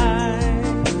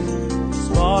arrives,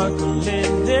 sparkle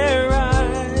in their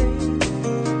eyes,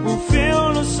 will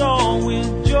fill us all with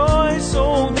joy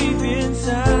so deep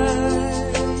inside.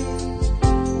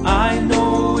 I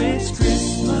know it's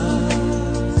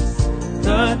Christmas,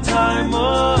 the time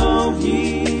of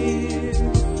year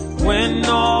when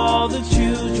all the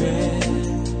children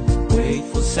wait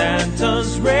for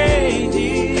Santa's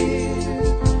reindeer,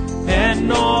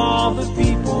 and all the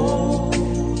people,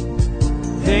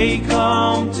 they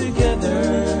come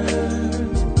together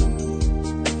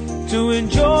to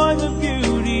enjoy the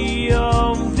beauty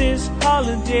of this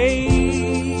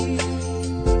holiday,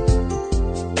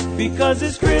 because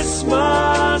it's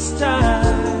Christmas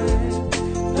time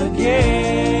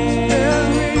again.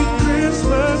 Merry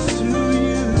Christmas to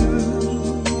you.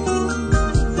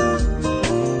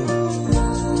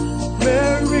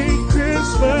 Merry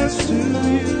Christmas to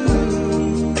you.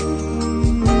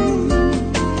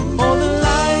 All the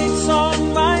lights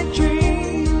on my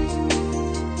tree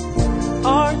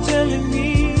are telling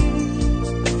me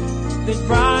that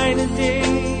brighter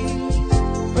days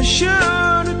are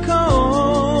sure to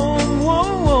come. Whoa,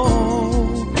 whoa.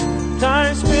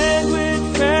 Time spent with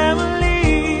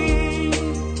family,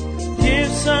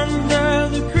 gifts under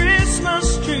the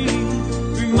Christmas tree,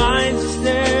 reminds us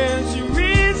there's a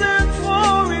reason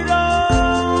for it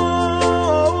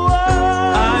all. I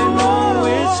know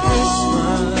it's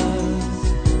Christmas,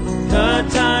 the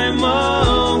time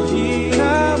of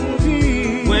year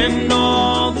when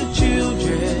all the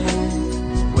children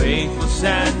wait for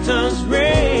Santa's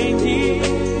reindeer,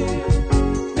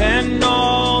 and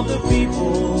all the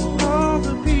people,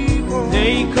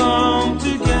 they come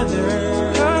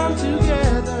together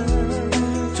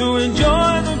to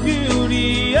enjoy the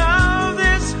beauty of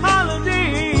this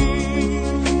holiday,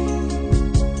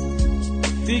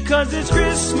 because it's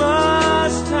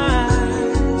Christmas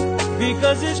time,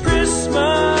 because it's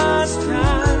Christmas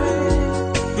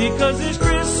time, because it's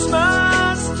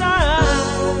Christmas time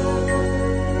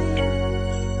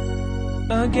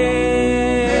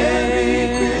again. Merry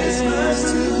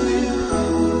Christmas to you.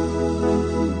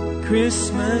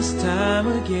 Christmas time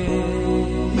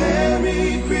again.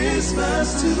 Merry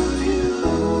Christmas to you.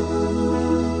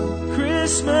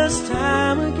 Christmas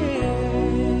time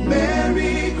again.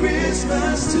 Merry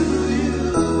Christmas to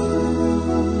you.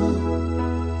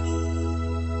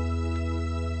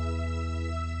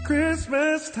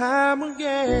 Christmas time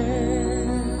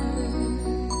again.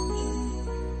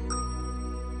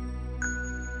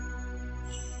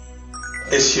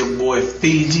 It's your boy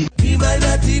Fiji. Be my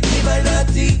naughty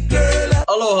girl.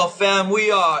 Aloha fam,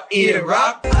 we are Eat It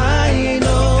Rock. I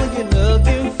know you're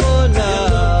looking for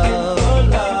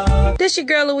love. This your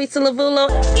girl Luisa Lavulo.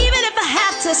 Even if I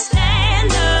have to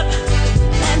stand up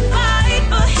and fight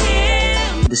for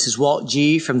him. This is Walt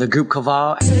G from the group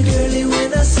Kaval. Girlie,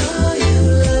 when I saw you,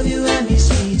 love you and me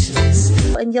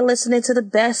speechless. And you're listening to the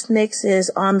best mixes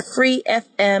on Free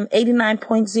FM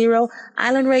 89.0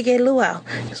 Island Reggae Luau.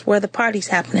 It's where the party's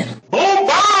happening. Boom,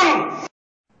 bang!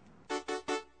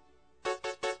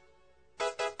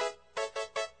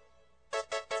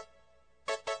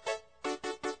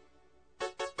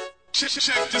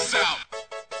 Check this out.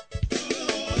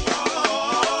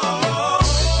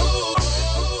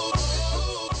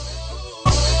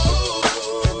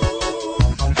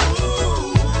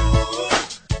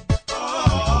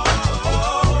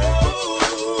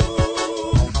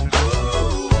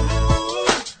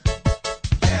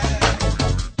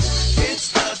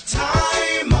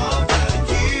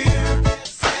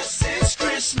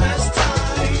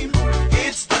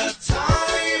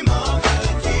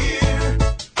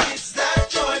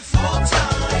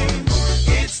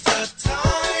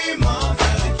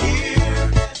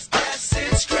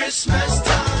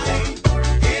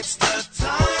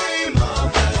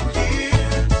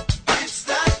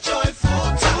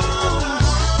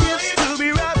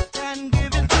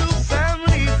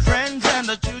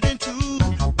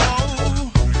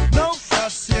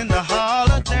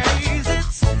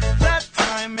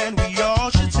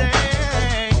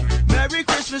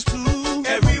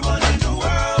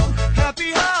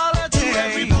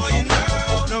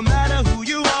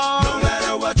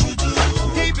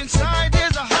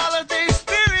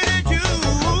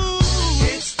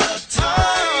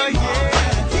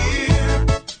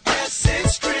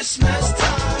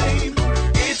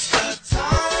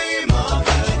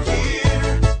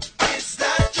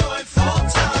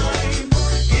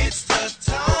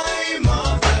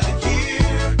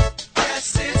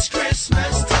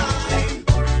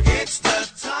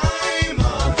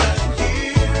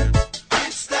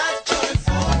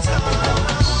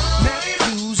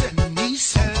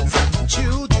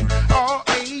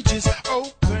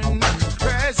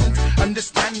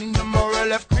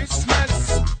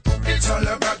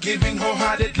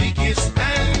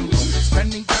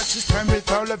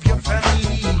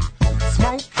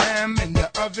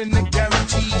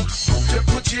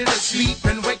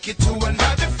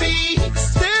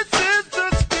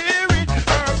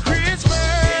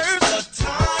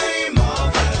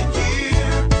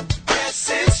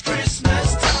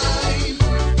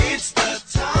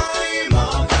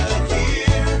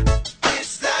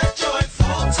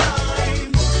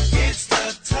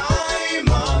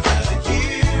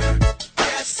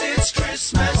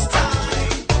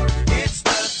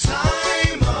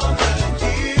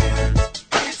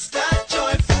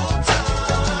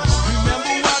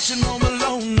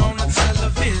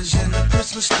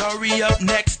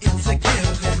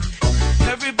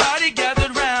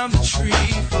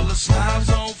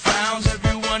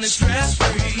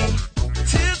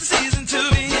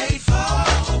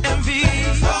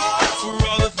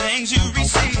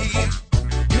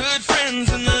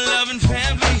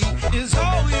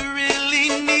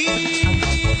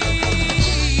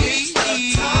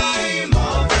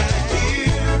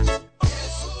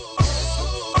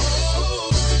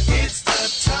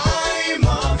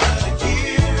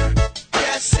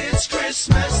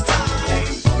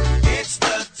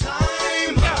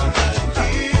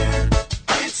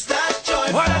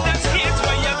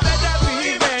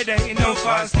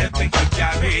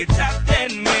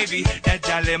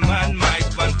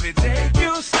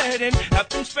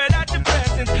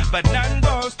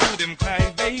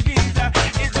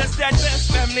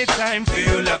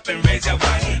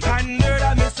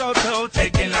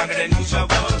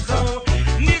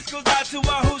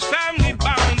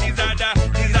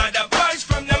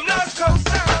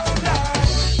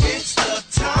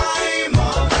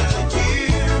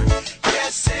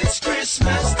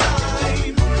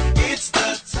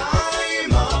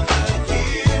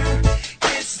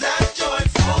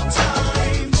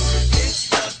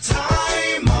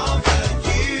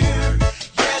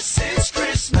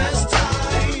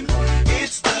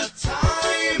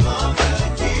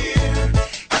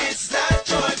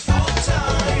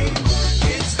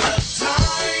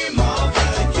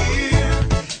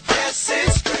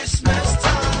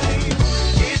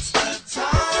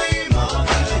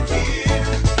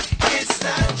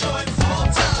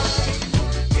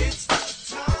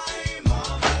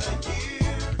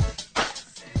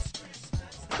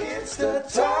 the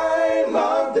time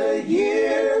of the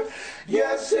year.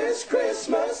 Yes, it's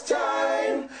Christmas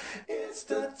time. It's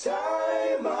the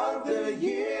time of the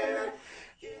year.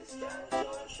 It's that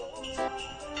joyful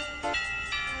time.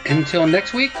 Until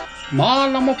next week,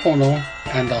 Malamapono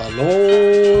and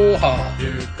aloha.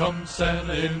 Here comes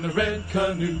Santa in the red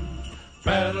canoe,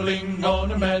 paddling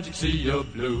on a magic sea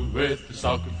of blue, with a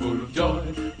stocking full of joy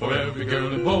for every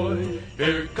girl and boy.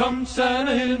 Here comes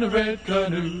Santa in a red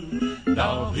canoe.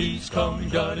 Now he's coming,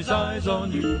 got his eyes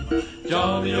on you.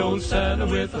 Jolly old Santa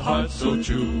with a heart so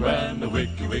true, and a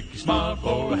wicky wicky smile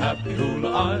for a happy hula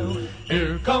isle.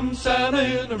 Here comes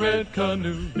Santa in a red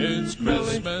canoe. It's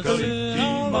Christmas in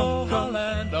Aloha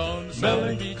Land, on the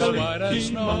sunny beach white as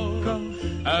snow.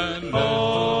 And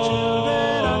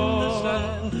children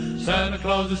understand, Santa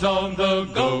Claus is on the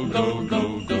go, go,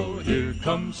 go, go. Here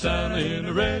comes Santa in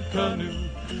a red canoe,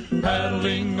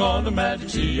 paddling on the magic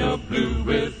sea of blue,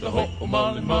 with a ho-ho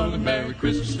molly molly Merry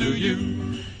Christmas to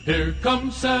you. Here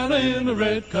comes Santa in a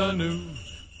red canoe.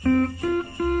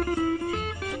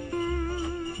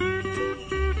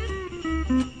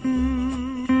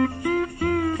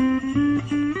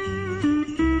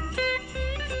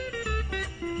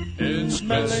 It's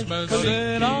Christmas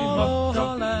in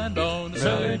Aloha Land, on the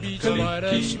sunny beach white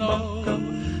as snow.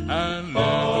 And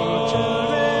little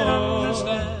children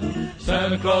understand,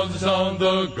 Santa Claus is on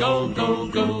the go, go,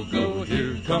 go, go.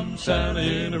 Here comes Santa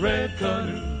in a red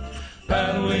canoe,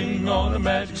 paddling on a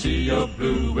magic sea of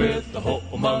blue, with the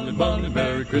ho-ho molly molly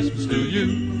Merry Christmas to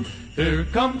you. Here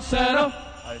comes Santa.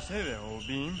 I say there, old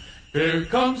bean. Here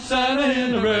comes Santa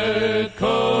in a red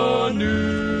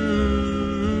canoe.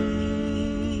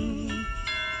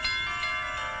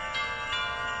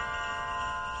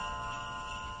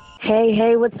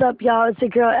 Hey, what's up, y'all? It's your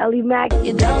girl, Ellie Mack.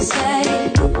 You don't say,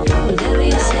 whatever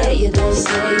you say, you don't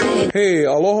say. Hey,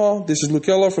 aloha. This is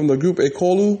Lukella from the group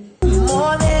Ekolu.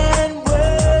 More than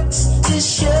words to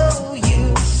show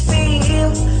you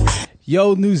feel.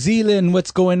 Yo, New Zealand,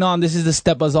 what's going on? This is the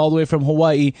Steppers all the way from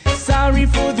Hawaii. Sorry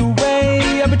for the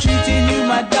way I've been treating you,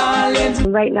 my darling.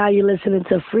 Right now, you're listening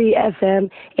to Free FM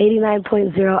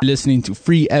 89.0. Listening to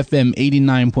Free FM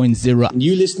 89.0.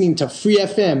 You listening to Free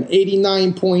FM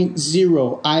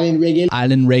 89.0. Island Reggae.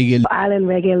 Island Reggae. Island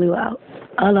Reggae Luau.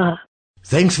 Aloha.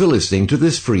 Thanks for listening to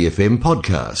this Free FM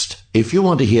podcast. If you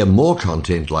want to hear more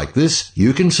content like this,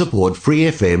 you can support Free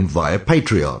FM via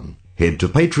Patreon. Head to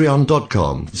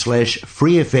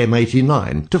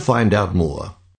patreon.com/freefm89 to find out more.